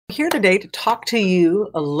here today to talk to you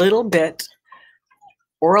a little bit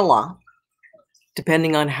or a lot,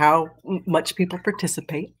 depending on how much people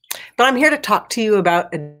participate. But I'm here to talk to you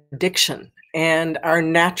about addiction and our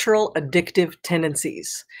natural addictive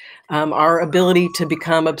tendencies, our ability to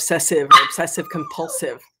become obsessive or obsessive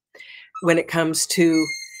compulsive when it comes to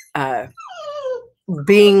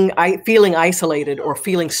feeling isolated or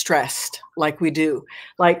feeling stressed like we do.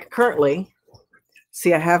 Like currently,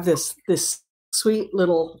 see, I have this sweet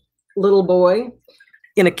little boy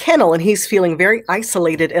in a kennel, and he's feeling very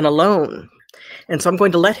isolated and alone. And so I'm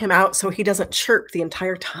going to let him out so he doesn't chirp the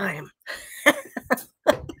entire time.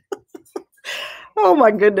 Oh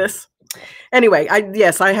my goodness. Anyway, I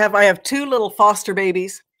have two little foster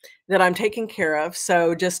babies that I'm taking care of.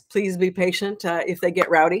 So just please be patient if they get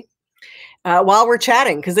rowdy while we're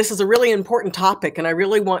chatting, because this is a really important topic, and I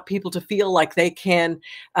really want people to feel like they can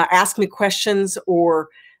ask me questions or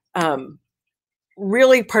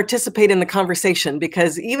really participate in the conversation.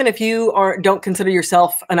 Because even if you don't consider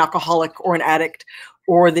yourself an alcoholic or an addict,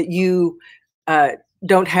 or that you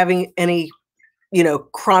don't have any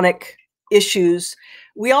chronic issues,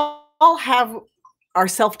 we all have our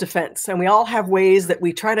self-defense, and we all have ways that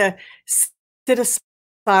we try to sit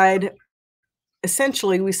aside.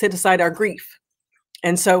 Essentially, we set aside our grief.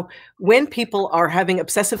 And so when people are having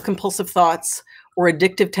obsessive compulsive thoughts or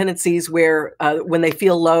addictive tendencies where when they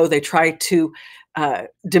feel low, they try to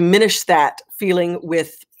diminish that feeling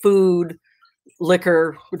with food,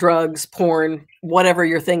 liquor, drugs, porn, whatever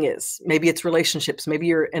your thing is. Maybe it's relationships, maybe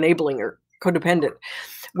you're enabling or codependent.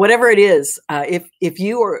 Whatever it is, if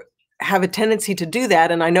you have a tendency to do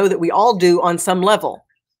that, and I know that we all do on some level,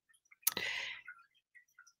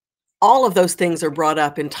 all of those things are brought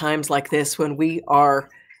up in times like this when we are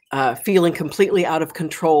feeling completely out of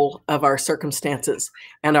control of our circumstances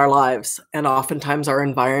and our lives, and oftentimes our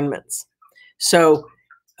environments. So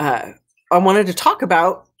I wanted to talk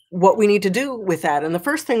about what we need to do with that. And the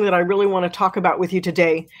first thing that I really want to talk about with you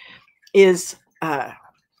today is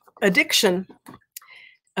addiction.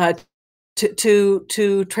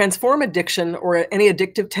 To transform addiction or any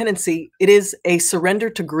addictive tendency, it is a surrender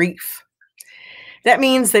to grief. That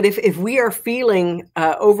means that if we are feeling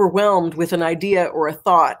overwhelmed with an idea or a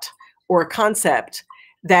thought or a concept,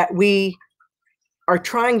 that we are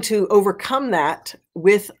trying to overcome that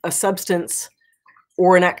with a substance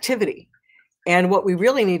or an activity. And what we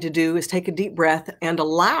really need to do is take a deep breath and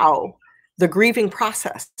allow the grieving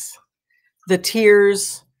process, the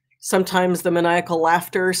tears, sometimes the maniacal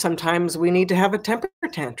laughter. Sometimes we need to have a temper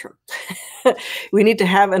tantrum. We need to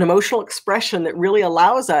have an emotional expression that really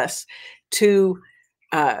allows us to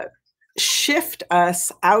shift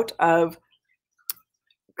us out of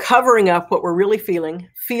covering up what we're really feeling,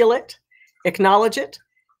 feel it, acknowledge it,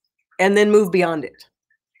 and then move beyond it,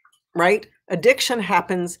 right? Addiction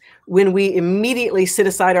happens when we immediately sit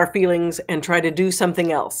aside our feelings and try to do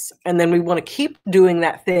something else. And then we want to keep doing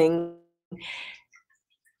that thing.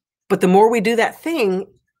 But the more we do that thing,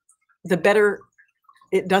 the better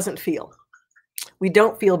it doesn't feel. We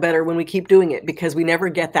don't feel better when we keep doing it, because we never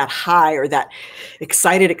get that high or that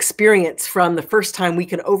excited experience from the first time we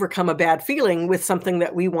can overcome a bad feeling with something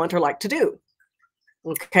that we want or like to do.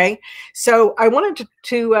 Okay, so I wanted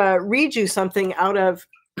to read you something out of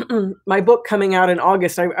my book coming out in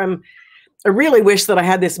August. I really wish that I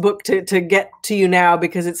had this book to get to you now,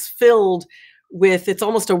 because it's filled with, it's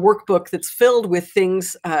almost a workbook that's filled with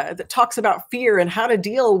things that talks about fear and how to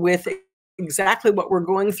deal with exactly what we're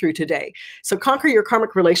going through today. So conquer your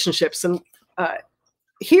karmic relationships. And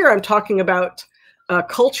here I'm talking about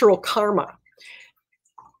cultural karma.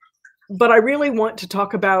 But I really want to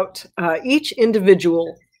talk about each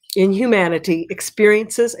individual in humanity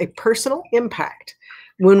experiences a personal impact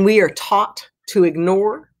when we are taught to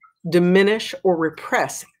ignore, diminish, or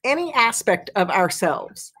repress any aspect of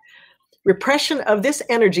ourselves. Repression of this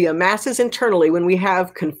energy amasses internally when we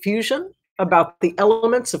have confusion about the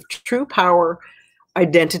elements of true power,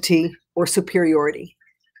 identity, or superiority.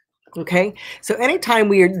 Okay, so anytime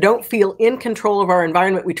we don't feel in control of our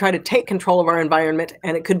environment, we try to take control of our environment,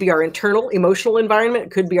 and it could be our internal emotional environment,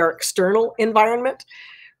 it could be our external environment,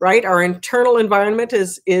 right? Our internal environment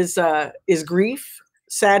is grief,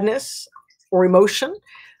 sadness, or emotion.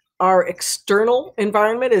 Our external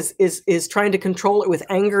environment is trying to control it with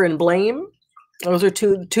anger and blame. Those are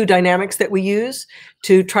two dynamics that we use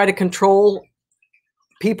to try to control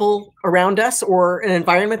people around us or an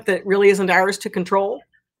environment that really isn't ours to control.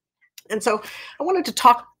 And so I wanted to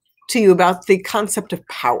talk to you about the concept of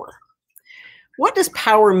power. What does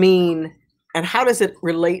power mean, and how does it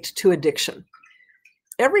relate to addiction?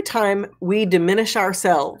 Every time we diminish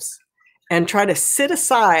ourselves and try to sit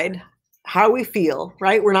aside how we feel,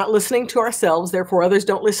 right? We're not listening to ourselves, therefore others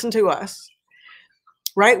don't listen to us,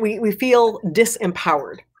 right? We feel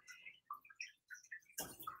disempowered.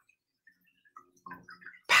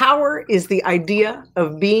 Power is the idea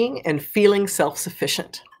of being and feeling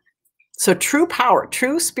self-sufficient. So true power,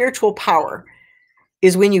 true spiritual power,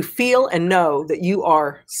 is when you feel and know that you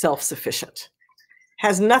are self-sufficient.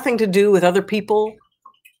 Has nothing to do with other people,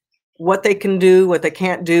 what they can do, what they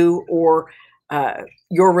can't do, or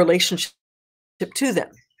your relationship to them,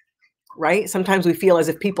 right? Sometimes we feel as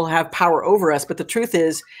if people have power over us, but the truth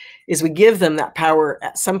is we give them that power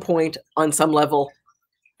at some point, on some level,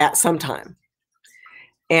 at some time.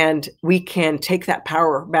 And we can take that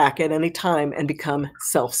power back at any time and become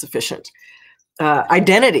self-sufficient.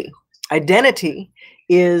 Identity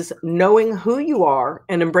is knowing who you are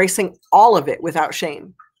and embracing all of it without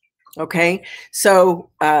shame. Okay, so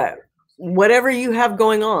whatever you have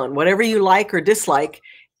going on, whatever you like or dislike,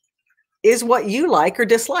 is what you like or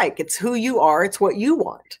dislike. It's who you are. It's what you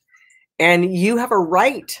want. And you have a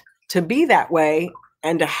right to be that way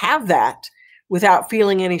and to have that without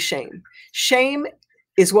feeling any shame. Shame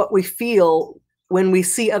is what we feel when we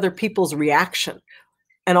see other people's reaction,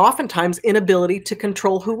 and oftentimes inability to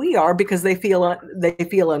control who we are because they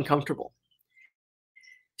feel uncomfortable.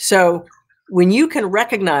 So when you can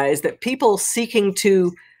recognize that people seeking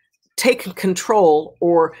to take control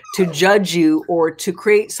or to judge you or to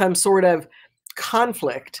create some sort of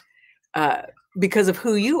conflict because of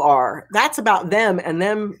who you are, that's about them and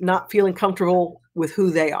them not feeling comfortable with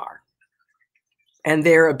who they are and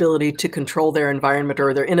their ability to control their environment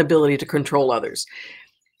or their inability to control others.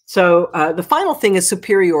 So the final thing is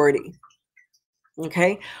superiority.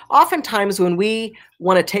 Okay. Oftentimes when we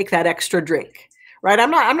want to take that extra drink, right?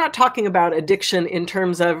 I'm not talking about addiction in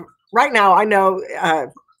terms of, right now, I know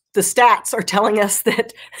the stats are telling us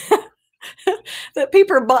that that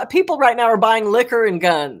people right now are buying liquor and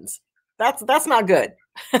guns. That's not good.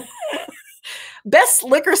 Best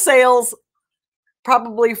liquor sales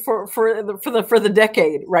probably for the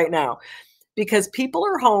decade right now, because people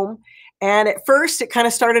are home, and at first it kind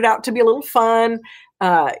of started out to be a little fun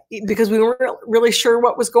because we weren't really sure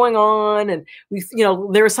what was going on, and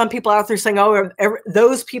there were some people out there saying, "Oh,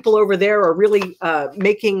 those people over there are really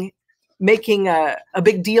making a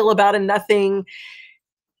big deal about a nothing."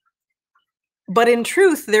 But in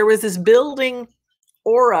truth, there was this building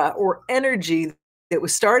aura or energy that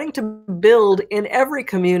was starting to build in every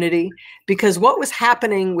community, because what was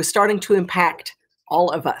happening was starting to impact all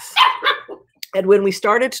of us. And when we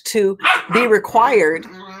started to be required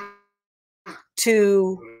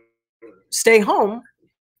to stay home,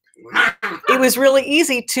 it was really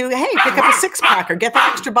easy to, hey, pick up a 6-pack or get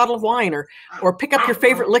that extra bottle of wine, or pick up your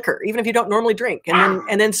favorite liquor, even if you don't normally drink,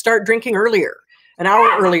 and then start drinking earlier, an hour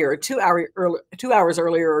earlier, 2 hours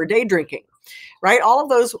earlier, or day drinking, right? All of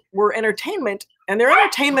those were entertainment, and they're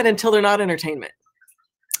entertainment until they're not entertainment,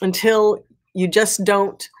 until you just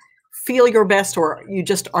don't feel your best, or you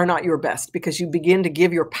just are not your best, because you begin to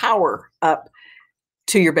give your power up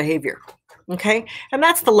to your behavior. Okay. And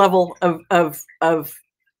that's the level of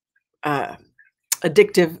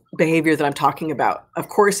addictive behavior that I'm talking about. Of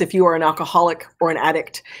course, if you are an alcoholic or an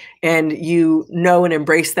addict and you know and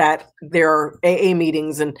embrace that, there are AA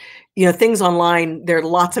meetings and things online. There are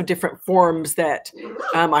lots of different forums that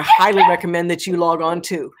I highly recommend that you log on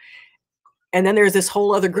to. And then there's this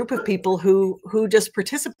whole other group of people who just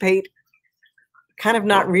participate, kind of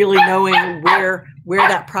not really knowing where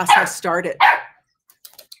that process started.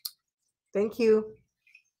 Thank you.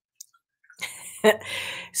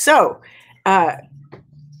 So I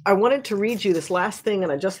wanted to read you this last thing,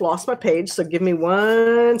 and I just lost my page, so give me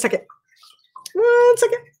 1 second. 1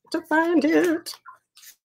 second to find it.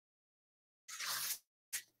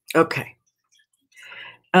 Okay.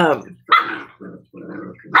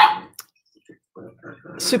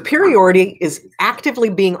 Superiority is actively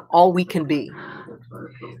being all we can be,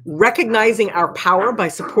 recognizing our power by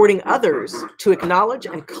supporting others to acknowledge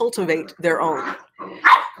and cultivate their own.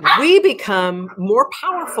 We become more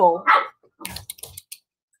powerful.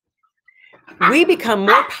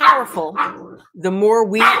 The more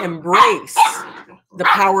we embrace the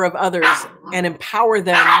power of others and empower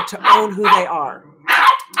them to own who they are.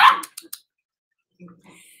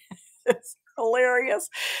 It's hilarious.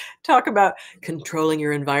 Talk about controlling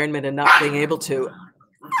your environment and not being able to.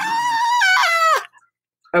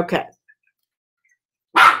 Okay.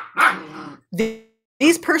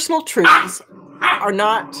 These personal truths are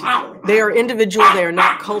not, they are individual, they are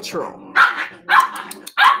not cultural.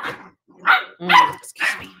 Excuse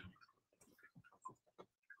me.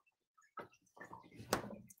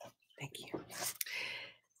 Thank you.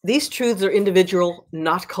 These truths are individual,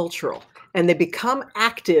 not cultural. and they become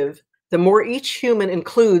active, the more each human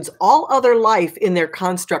includes all other life in their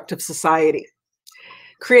construct of society,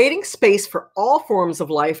 creating space for all forms of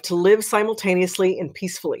life to live simultaneously and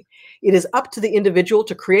peacefully. It is up to the individual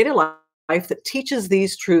to create a life that teaches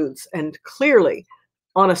these truths. And clearly,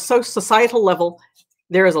 on a societal level,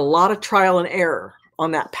 there is a lot of trial and error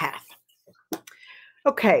on that path.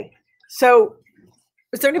 Okay, so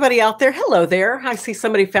is there anybody out there? Hello there. I see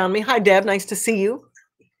somebody found me. Hi, Deb. Nice to see you.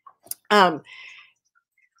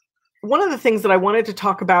 One of the things that I wanted to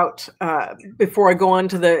talk about before I go on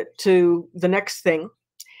to the next thing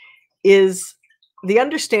is the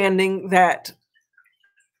understanding that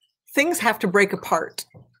things have to break apart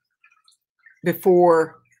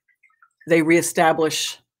before they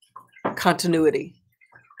reestablish continuity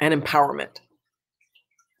and empowerment.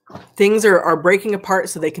 Things are breaking apart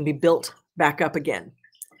so they can be built back up again.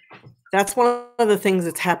 That's one of the things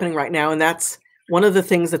that's happening right now, and that's one of the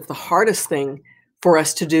things that's the hardest thing for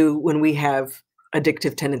us to do when we have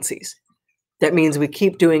addictive tendencies. That means we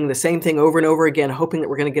keep doing the same thing over and over again, hoping that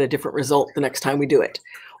we're going to get a different result the next time we do it.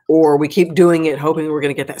 Or we keep doing it, hoping that we're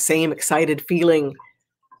going to get that same excited feeling,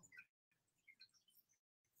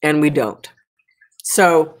 and we don't.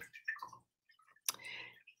 So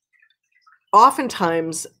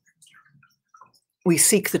oftentimes we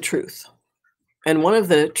seek the truth. And one of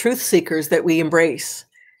the truth seekers that we embrace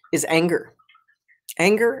is anger.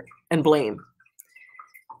 Anger and blame.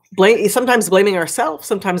 Sometimes blaming ourselves,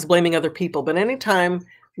 sometimes blaming other people. But anytime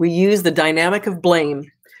we use the dynamic of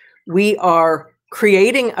blame, we are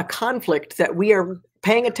creating a conflict that we are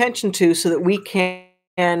paying attention to so that we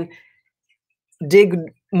can dig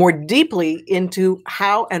more deeply into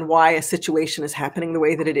how and why a situation is happening the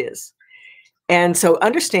way that it is. And so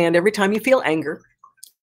understand, every time you feel anger,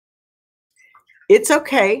 it's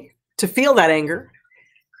okay to feel that anger.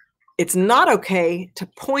 It's not okay to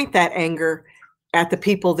point that anger at the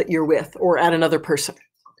people that you're with or at another person.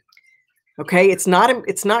 Okay? It's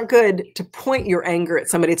not good to point your anger at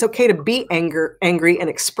somebody. It's okay to be angry and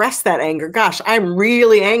express that anger. Gosh, I'm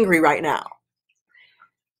really angry right now.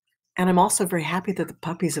 And I'm also very happy that the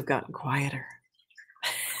puppies have gotten quieter.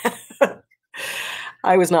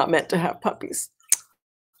 I was not meant to have puppies,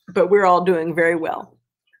 but we're all doing very well.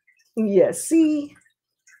 Yes, see,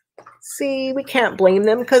 we can't blame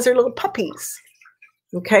them because they're little puppies.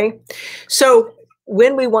 Okay? So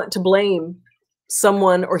when we want to blame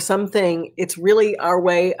someone or something, it's really our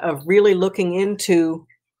way of really looking into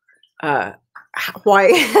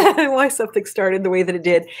why something started the way that it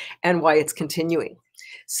did and why it's continuing.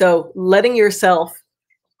 So letting yourself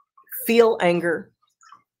feel anger,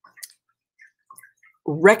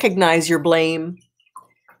 recognize your blame,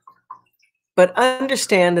 but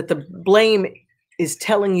understand that the blame is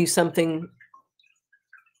telling you something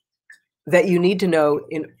that you need to know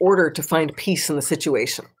in order to find peace in the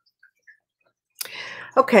situation.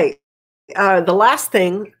 Okay, the last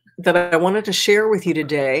thing that I wanted to share with you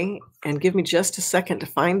today, and give me just a second to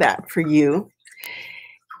find that for you,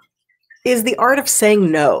 is the art of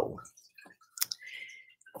saying no.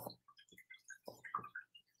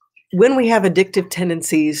 When we have addictive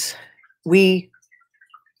tendencies, we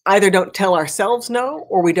either don't tell ourselves no,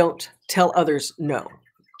 or we don't tell others no.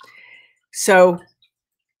 So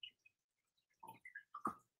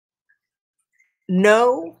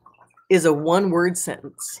no is a one-word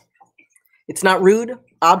sentence. It's not rude,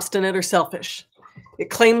 obstinate, or selfish. It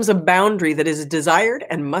claims a boundary that is desired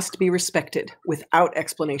and must be respected without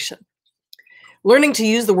explanation. Learning to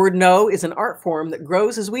use the word no is an art form that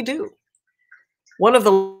grows as we do. One of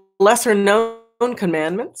the lesser known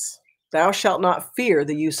commandments, thou shalt not fear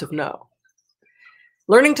the use of no.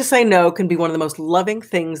 Learning to say no can be one of the most loving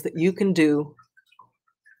things that you can do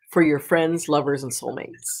for your friends, lovers, and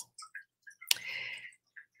soulmates.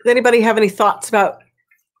 Does anybody have any thoughts about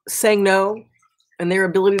saying no and their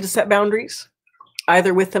ability to set boundaries,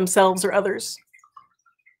 either with themselves or others?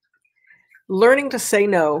 Learning to say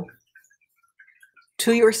no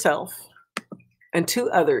to yourself and to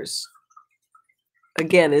others,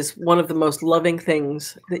 again, is one of the most loving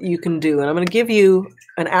things that you can do. And I'm going to give you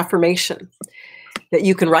an affirmation that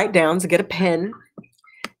you can write down. So get a pen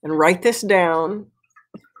and write this down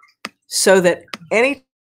so that any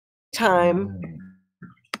time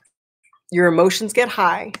your emotions get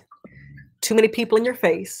high, too many people in your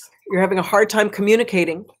face, you're having a hard time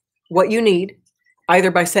communicating what you need, either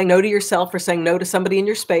by saying no to yourself or saying no to somebody in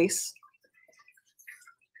your space.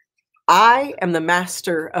 I am the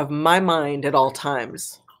master of my mind at all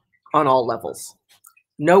times, on all levels.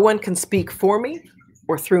 No one can speak for me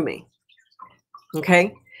or through me.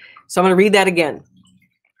 Okay? So I'm going to read that again.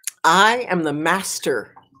 I am the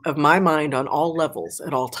master of my mind on all levels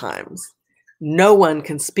at all times. No one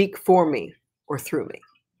can speak for me or through me.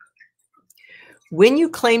 When you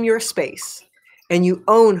claim your space and you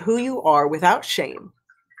own who you are without shame,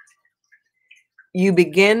 you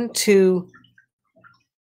begin to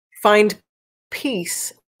find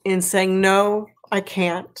peace in saying, no, I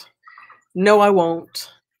can't. No, I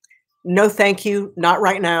won't. No, thank you. Not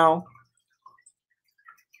right now.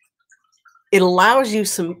 It allows you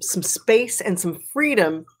some space and some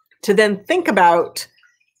freedom to then think about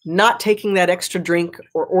not taking that extra drink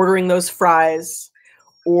or ordering those fries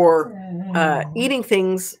or eating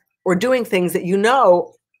things or doing things that you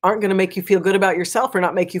know aren't going to make you feel good about yourself or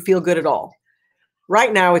not make you feel good at all.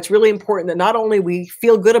 Right now, it's really important that not only we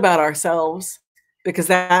feel good about ourselves, because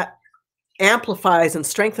that amplifies and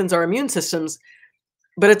strengthens our immune systems,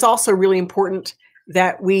 but it's also really important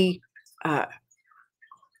that we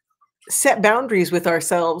set boundaries with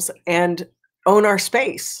ourselves and own our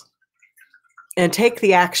space and take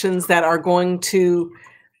the actions that are going to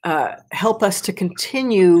help us to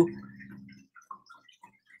continue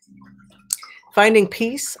finding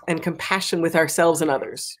peace and compassion with ourselves and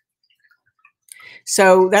others.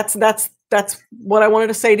 So that's what I wanted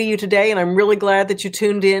to say to you today, and I'm really glad that you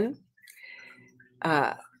tuned in.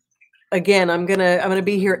 Again, I'm gonna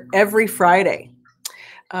be here every Friday.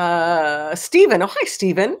 Stephen, oh hi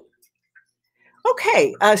Stephen.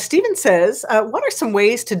 Okay, Stephen says, what are some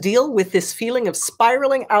ways to deal with this feeling of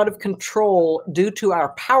spiraling out of control due to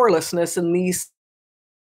our powerlessness in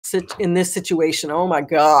this situation? Oh my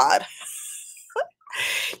God.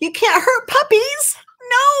 You can't hurt puppies.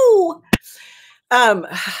 No.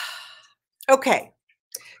 Okay.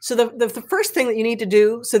 So the first thing that you need to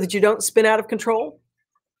do so that you don't spin out of control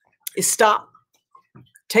is stop,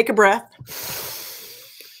 take a breath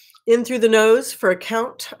in through the nose for a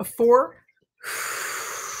count of 4.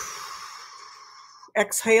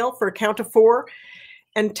 Exhale for a count of 4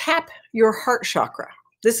 and tap your heart chakra.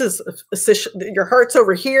 This is your heart's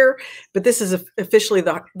over here, but this is officially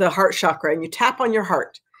the heart chakra, and you tap on your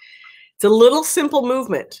heart. It's a little simple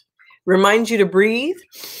movement. Reminds you to breathe.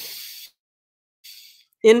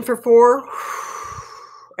 In for 4,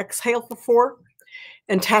 exhale for 4,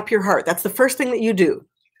 and tap your heart. That's the first thing that you do.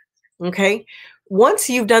 Okay? Once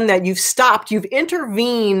you've done that, you've stopped, you've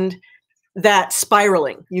intervened that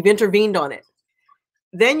spiraling. You've intervened on it.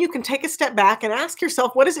 Then you can take a step back and ask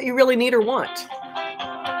yourself, what is it you really need or want?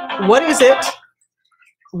 What is it?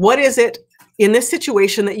 What is it in this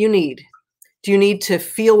situation that you need? Do you need to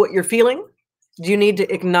feel what you're feeling? Do you need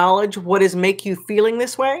to acknowledge what is make you feeling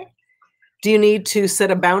this way? Do you need to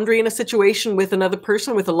set a boundary in a situation with another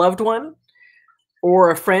person, with a loved one, or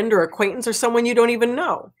a friend or acquaintance or someone you don't even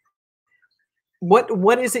know?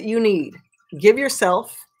 What is it you need? Give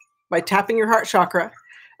yourself, by tapping your heart chakra,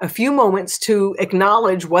 a few moments to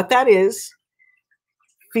acknowledge what that is,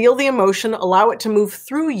 feel the emotion, allow it to move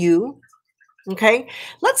through you, okay?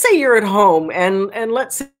 Let's say you're at home and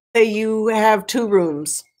let's say you have 2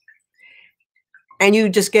 rooms and you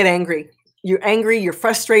just get angry. You're angry, you're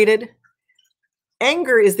frustrated.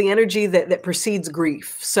 Anger is the energy that precedes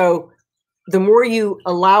grief. So the more you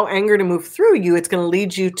allow anger to move through you, it's going to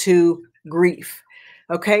lead you to grief,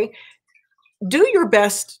 okay? Do your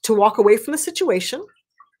best to walk away from the situation.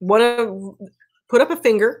 Want to put up a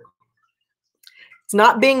finger. It's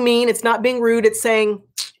not being mean. It's not being rude. It's saying,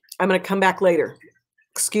 I'm going to come back later.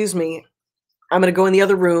 Excuse me. I'm going to go in the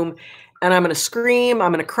other room and I'm going to scream.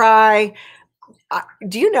 I'm going to cry.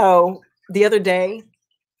 Do you know, the other day,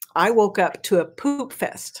 I woke up to a poop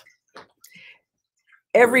fest.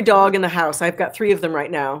 Every dog in the house, I've got 3 of them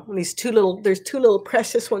right now. And there's 2 little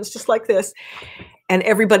precious ones just like this. And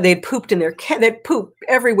everybody, they'd pooped in their they'd poop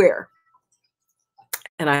everywhere.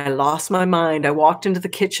 And I lost my mind. I walked into the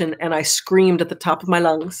kitchen and I screamed at the top of my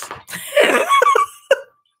lungs.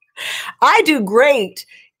 I do great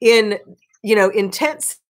in,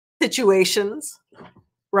 intense situations,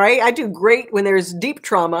 right? I do great when there's deep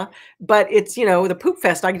trauma, but it's, the poop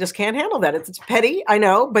fest, I just can't handle that. It's petty, I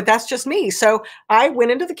know, but that's just me. So I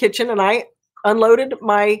went into the kitchen and I unloaded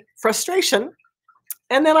my frustration.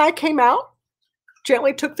 And then I came out,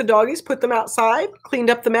 gently took the doggies, put them outside,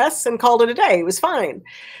 cleaned up the mess, and called it a day. It was fine.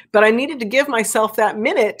 But I needed to give myself that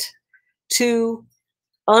minute to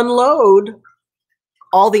unload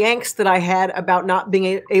all the angst that I had about not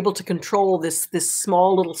being able to control this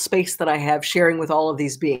small little space that I have sharing with all of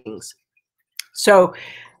these beings. So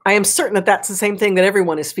I am certain that that's the same thing that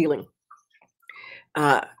everyone is feeling.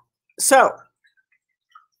 So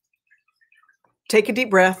take a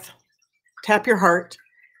deep breath, tap your heart,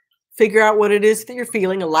 figure out what it is that you're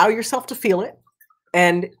feeling, allow yourself to feel it.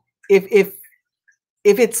 And if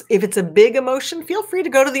it's a big emotion, feel free to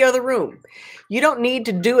go to the other room. You don't need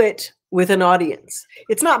to do it with an audience.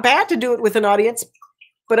 It's not bad to do it with an audience,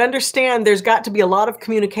 but understand there's got to be a lot of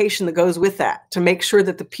communication that goes with that to make sure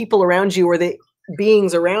that the people around you or the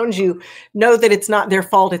beings around you know that it's not their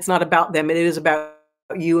fault. It's not about them. It is about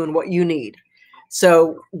you and what you need.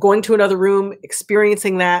 So going to another room,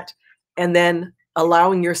 experiencing that, and then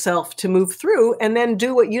allowing yourself to move through and then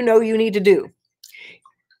do what you know you need to do.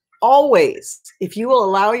 Always, if you will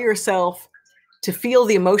allow yourself to feel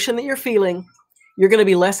the emotion that you're feeling, you're going to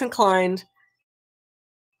be less inclined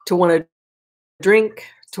to want to drink,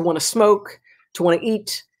 to want to smoke, to want to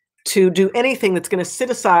eat, to do anything that's going to sit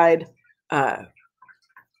aside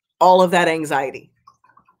all of that anxiety.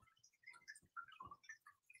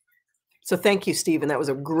 So thank you, Stephen. That was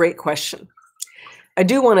a great question. I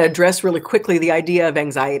do want to address really quickly the idea of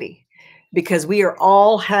anxiety, because we are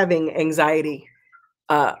all having anxiety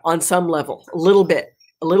on some level, a little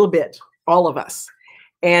bit, all of us.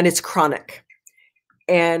 And it's chronic.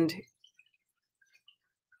 And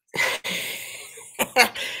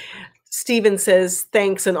Stephen says,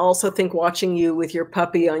 thanks, and also think watching you with your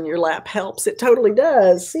puppy on your lap helps. It totally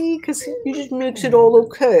does. See, because you just makes it all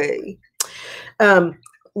okay.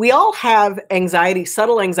 We all have anxiety,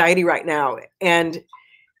 subtle anxiety right now, and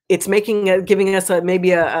it's giving us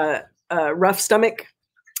maybe a rough stomach,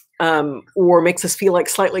 or makes us feel like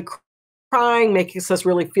slightly crying, making us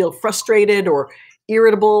really feel frustrated or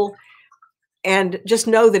irritable. And just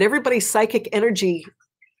know that everybody's psychic energy,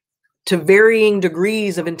 to varying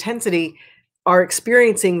degrees of intensity, are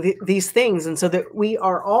experiencing these things. And so that we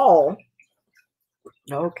are all,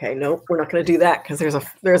 okay, no, we're not going to do that because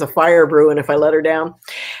there's a fire brewing if I let her down.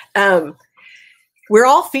 We're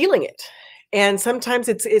all feeling it. And sometimes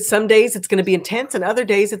it's some days it's going to be intense and other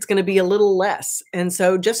days it's going to be a little less. And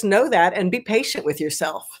so just know that and be patient with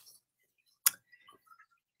yourself.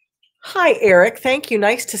 Hi, Eric. Thank you.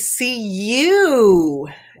 Nice to see you.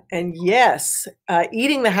 And yes,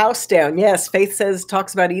 eating the house down. Yes, Faith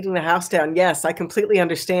talks about eating the house down. Yes, I completely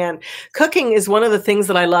understand. Cooking is one of the things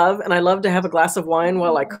that I love, and I love to have a glass of wine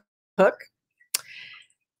while I cook.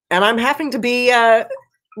 And I'm having to be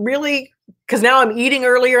really, because now I'm eating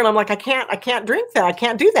earlier, and I'm like, I can't drink that. I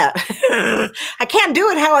can't do that. I can't do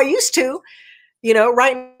it how I used to. You know,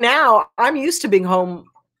 right now I'm used to being home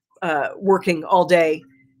working all day.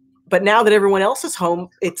 But now that everyone else is home,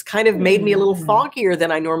 it's kind of made me a little foggier than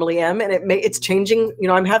I normally am. And it's changing, you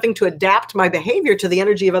know, I'm having to adapt my behavior to the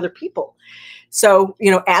energy of other people. So, you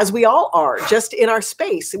know, as we all are, just in our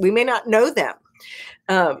space, we may not know them.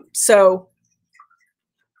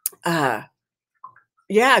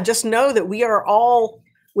 Yeah, just know that we are all,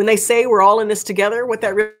 when they say we're all in this together, what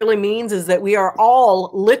that really means is that we are all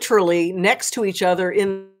literally next to each other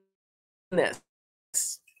in this,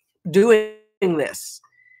 doing this.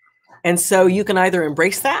 And so you can either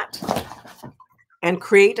embrace that and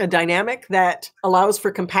create a dynamic that allows for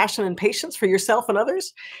compassion and patience for yourself and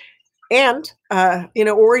others. And, you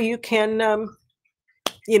know, or you can,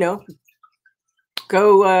 you know,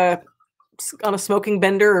 go on a smoking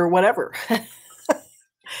bender or whatever.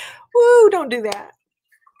 Woo, don't do that.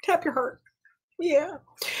 Tap your heart. Yeah.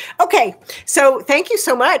 Okay. So thank you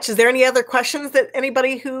so much. Is there any other questions that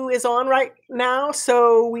anybody who is on right now?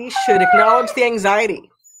 So we should acknowledge the anxiety.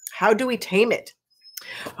 How do we tame it?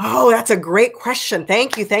 Oh, that's a great question.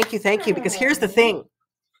 Thank you, thank you, thank you. Because here's the thing.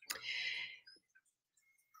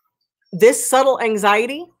 This subtle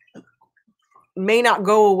anxiety may not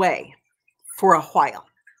go away for a while.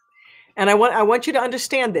 And I want you to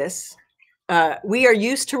understand this. We are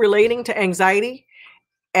used to relating to anxiety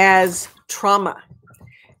as trauma.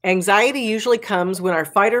 Anxiety usually comes when our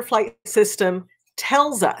fight or flight system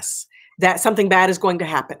tells us that something bad is going to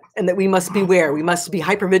happen and that we must beware, we must be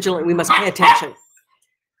hypervigilant, we must pay attention.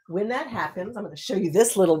 When that happens, I'm going to show you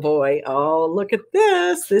this little boy. Oh, look at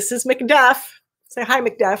this. This is McDuff. Say hi,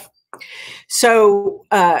 McDuff. So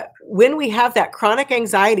when we have that chronic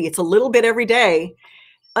anxiety, it's a little bit every day.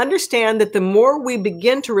 Understand that the more we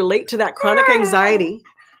begin to relate to that chronic anxiety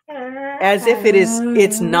as if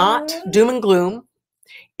it's not doom and gloom,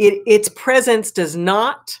 its presence does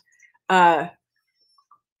not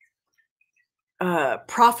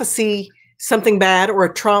prophecy something bad or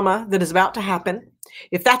a trauma that is about to happen.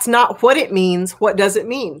 If that's not what it means, what does it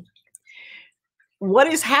mean? What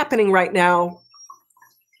is happening right now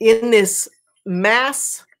in this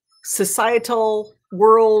mass societal,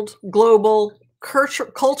 world, global,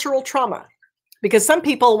 cultural trauma? Because some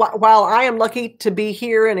people, while I am lucky to be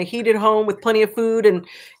here in a heated home with plenty of food and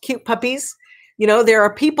cute puppies, you know, there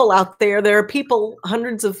are people out there,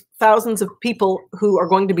 hundreds of thousands of people who are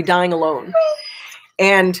going to be dying alone.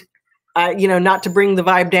 And, you know, not to bring the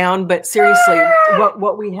vibe down, but seriously,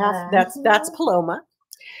 what we have, that's Paloma.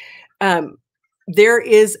 There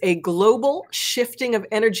is a global shifting of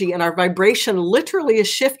energy, and our vibration literally is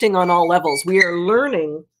shifting on all levels. We are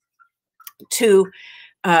learning to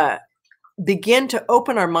begin to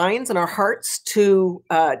open our minds and our hearts to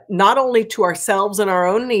not only to ourselves and our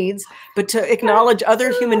own needs, but to acknowledge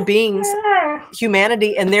other human beings,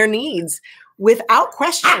 humanity, and their needs without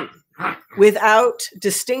question, without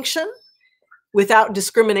distinction, without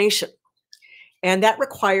discrimination. And that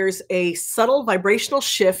requires a subtle vibrational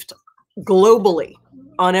shift globally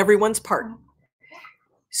on everyone's part.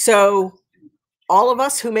 So all of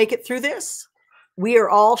us who make it through this, we are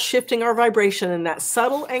all shifting our vibration, and that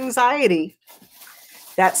subtle anxiety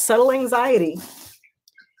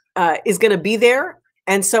is going to be there.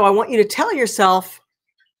 And so I want you to tell yourself,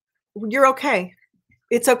 you're okay.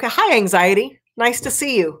 It's okay. Hi, anxiety. Nice to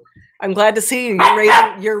see you. I'm glad to see you.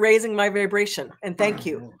 You're raising my vibration, and thank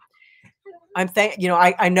you. I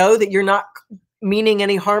know that you're not meaning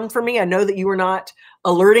any harm for me. I know that you are not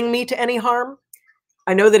alerting me to any harm.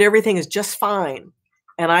 I know that everything is just fine,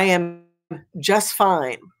 and I am just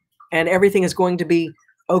fine, and everything is going to be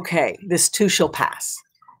okay. This too shall pass.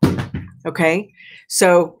 Okay.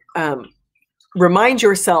 So remind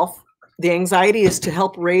yourself the anxiety is to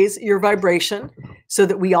help raise your vibration so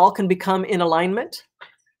that we all can become in alignment,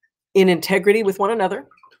 in integrity with one another,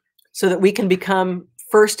 so that we can become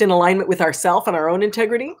first in alignment with ourselves and our own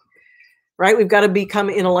integrity, right? We've got to become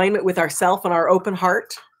in alignment with ourselves and our open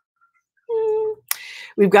heart.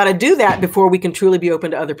 We've got to do that before we can truly be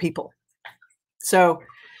open to other people. So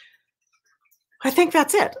I think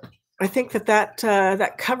that's it. I think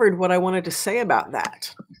that covered what I wanted to say about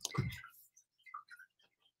that.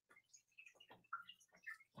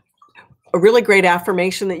 A really great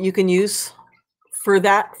affirmation that you can use for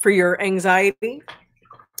that, for your anxiety,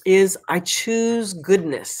 is I choose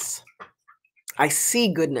goodness. I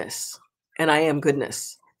see goodness, and I am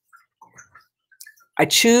goodness. I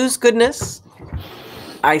choose goodness.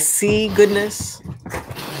 I see goodness,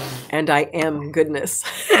 and I am goodness.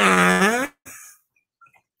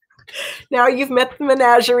 Now you've met the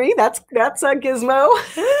menagerie. That's a gizmo.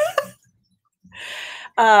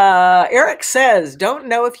 Eric says, don't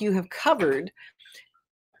know if you have covered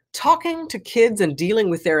talking to kids and dealing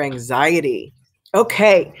with their anxiety.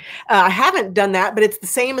 Okay. I haven't done that, but it's the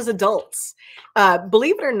same as adults.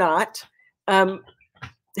 Believe it or not,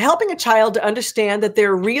 helping a child to understand that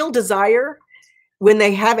their real desire when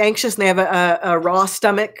they have anxious and they have a raw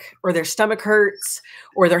stomach, or their stomach hurts,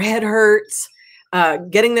 or their head hurts,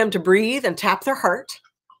 getting them to breathe and tap their heart.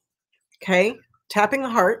 Okay. Tapping the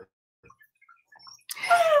heart.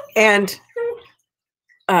 And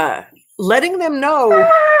letting them know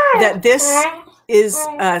that this is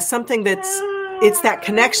something it's that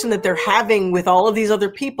connection that they're having with all of these other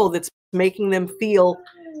people that's making them feel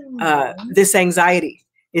this anxiety.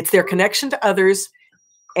 It's their connection to others.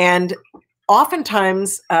 And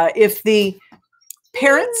oftentimes, if the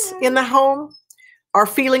parents in the home are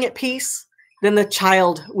feeling at peace, then the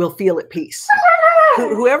child will feel at peace.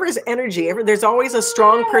 Whoever's energy, there's always a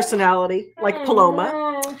strong personality, like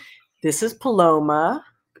Paloma. This is Paloma.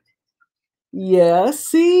 Yeah,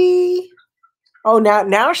 see? Oh,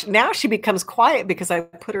 now she becomes quiet because I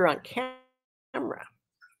put her on camera.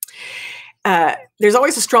 There's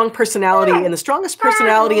always a strong personality, and the strongest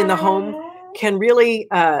personality in the home can really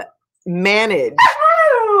manage.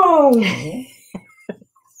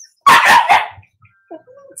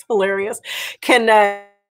 It's hilarious.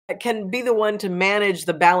 Can be the one to manage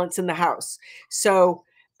the balance in the house. So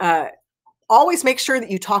always make sure that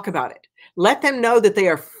you talk about it. Let them know that they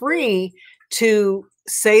are free to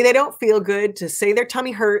say they don't feel good, to say their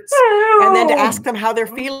tummy hurts, and then to ask them how they're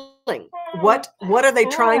feeling. What are they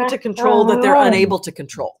trying to control that they're unable to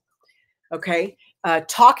control? Okay.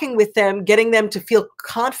 Talking with them, getting them to feel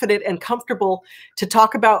confident and comfortable to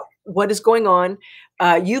talk about what is going on.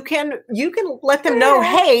 You can let them know,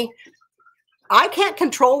 hey, I can't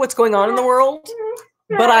control what's going on in the world,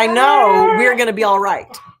 but I know we're going to be all right.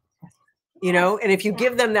 And if you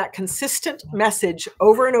give them that consistent message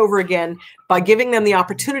over and over again, by giving them the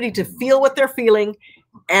opportunity to feel what they're feeling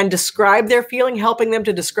and describe their feeling, helping them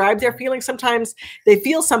to describe their feeling. Sometimes they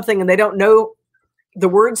feel something and they don't know the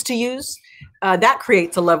words to use. That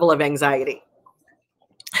creates a level of anxiety.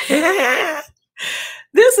 This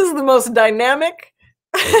is the most dynamic.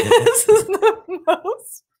 This is the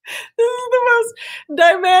most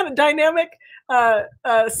dynamic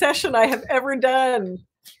session I have ever done.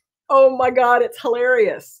 Oh my God, it's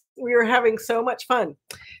hilarious. We are having so much fun.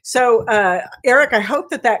 So, Eric, I hope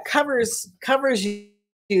that covers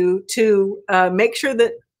you to make sure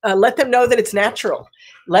that let them know that it's natural.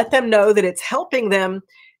 Let them know that it's helping them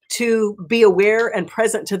to be aware and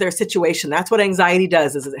present to their situation. That's what anxiety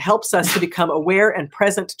does, is it helps us to become aware and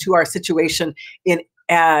present to our situation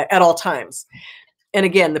at all times. And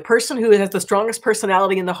again, the person who has the strongest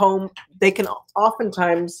personality in the home, they can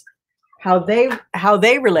oftentimes, how they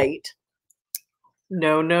relate.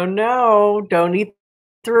 No, don't eat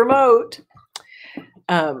the remote.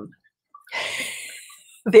 The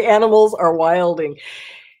animals are wilding.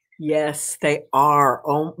 Yes, they are.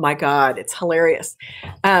 Oh my God, it's hilarious.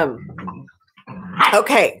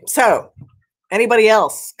 Okay, so anybody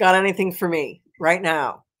else got anything for me right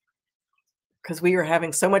now? Because we are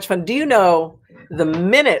having so much fun. Do you know the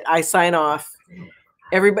minute I sign off,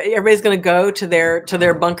 everybody's going to go to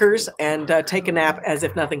their bunkers and take a nap as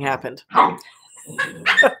if nothing happened? Oh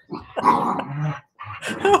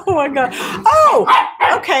my God. Oh,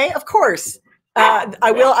 okay, of course.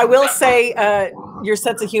 I will say your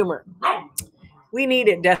sense of humor. We need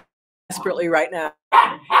it desperately right now.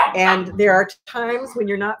 And there are times when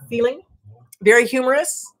you're not feeling very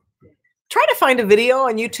humorous. Try to find a video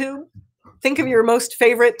on YouTube. Think of your most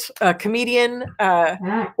favorite comedian,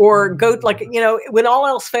 or go when all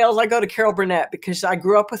else fails, I go to Carol Burnett because I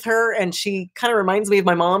grew up with her and she kind of reminds me of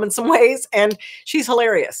my mom in some ways, and she's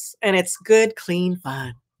hilarious and it's good, clean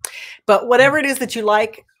fun. But whatever it is that you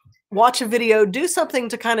like, watch a video, do something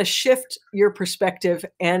to kind of shift your perspective,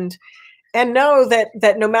 and know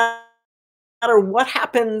that no matter what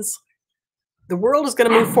happens, the world is going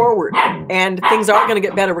to move forward and things are going to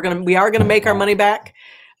get better. We are going to make our money back.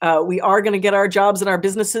 We are going to get our jobs and our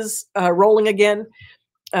businesses rolling again.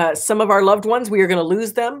 Some of our loved ones, we are going to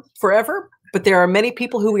lose them forever, but there are many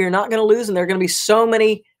people who we are not going to lose, and there are going to be so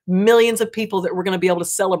many millions of people that we're going to be able to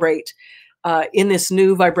celebrate in this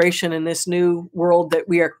new vibration, in this new world that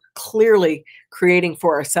we are clearly creating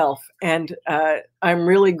for ourselves. And I'm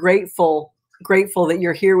really grateful that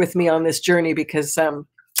you're here with me on this journey, because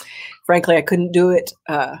frankly, I couldn't do it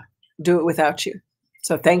without you.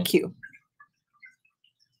 So thank you.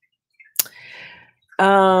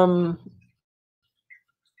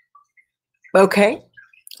 Okay.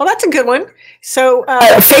 Well, that's a good one. So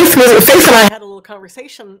Faith and I had a little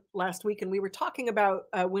conversation last week, and we were talking about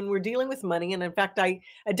when we're dealing with money. And in fact, I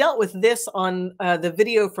dealt with this on the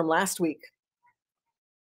video from last week.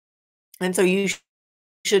 And so you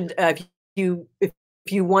should, if you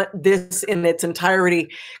want this in its entirety,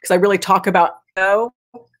 because I really talk about,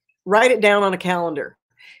 write it down on a calendar.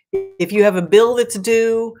 If you have a bill that's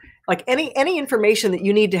due, like any information that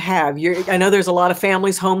you need to have, I know there's a lot of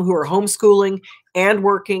families home who are homeschooling and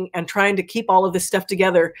working and trying to keep all of this stuff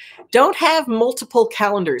together. Don't have multiple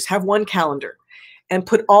calendars. Have one calendar and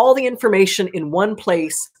put all the information in one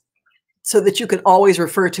place so that you can always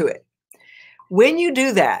refer to it. When you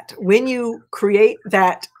do that, when you create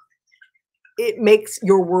that, it makes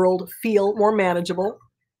your world feel more manageable.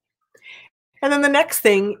 And then the next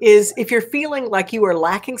thing is, if you're feeling like you are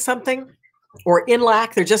lacking something, or in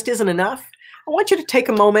lack, there just isn't enough, I want you to take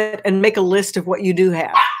a moment and make a list of what you do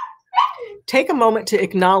have. Take a moment to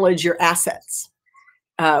acknowledge your assets,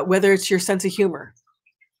 whether it's your sense of humor,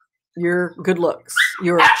 your good looks,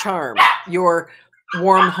 your charm, your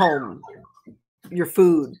warm home, your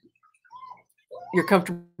food, your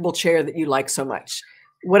comfortable chair that you like so much.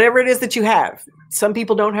 Whatever it is that you have. Some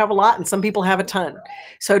people don't have a lot and some people have a ton.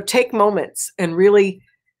 So take moments and really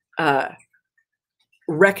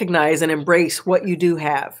recognize and embrace what you do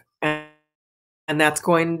have. And that's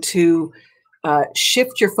going to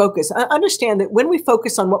shift your focus. Understand that when we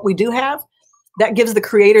focus on what we do have, that gives the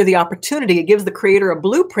creator the opportunity. It gives the creator a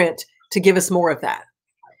blueprint to give us more of that.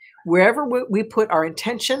 Wherever we put our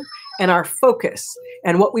intention and our focus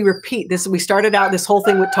and what we repeat, we started out this whole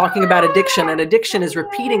thing with talking about addiction, and addiction is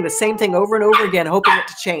repeating the same thing over and over again, hoping it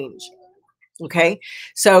to change. Okay.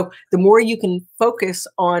 So the more you can focus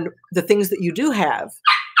on the things that you do have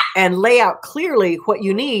and lay out clearly what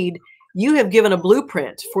you need, you have given a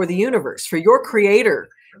blueprint for the universe, for your creator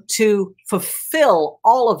to fulfill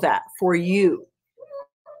all of that for you.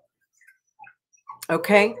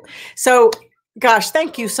 Okay. So gosh,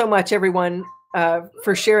 thank you so much, everyone,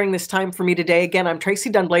 for sharing this time for me today. Again, I'm Tracee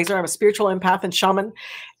Dunblazier. I'm a spiritual empath and shaman.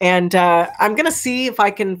 And I'm going to see if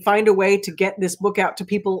I can find a way to get this book out to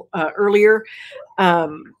people earlier.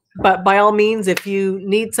 But by all means, if you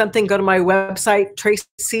need something, go to my website,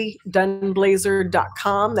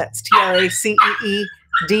 TraceeDunblazier.com. That's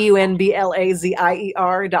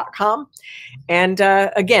TraceeDunblazier.com. And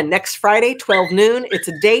again, next Friday, 12 noon, it's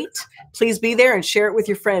a date. Please be there and share it with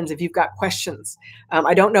your friends if you've got questions.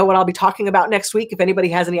 I don't know what I'll be talking about next week. If anybody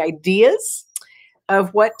has any ideas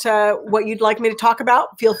of what you'd like me to talk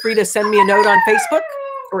about, feel free to send me a note on Facebook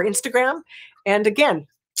or Instagram. And again,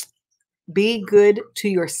 Be good to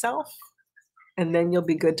yourself, and then you'll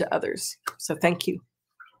be good to others. So thank you.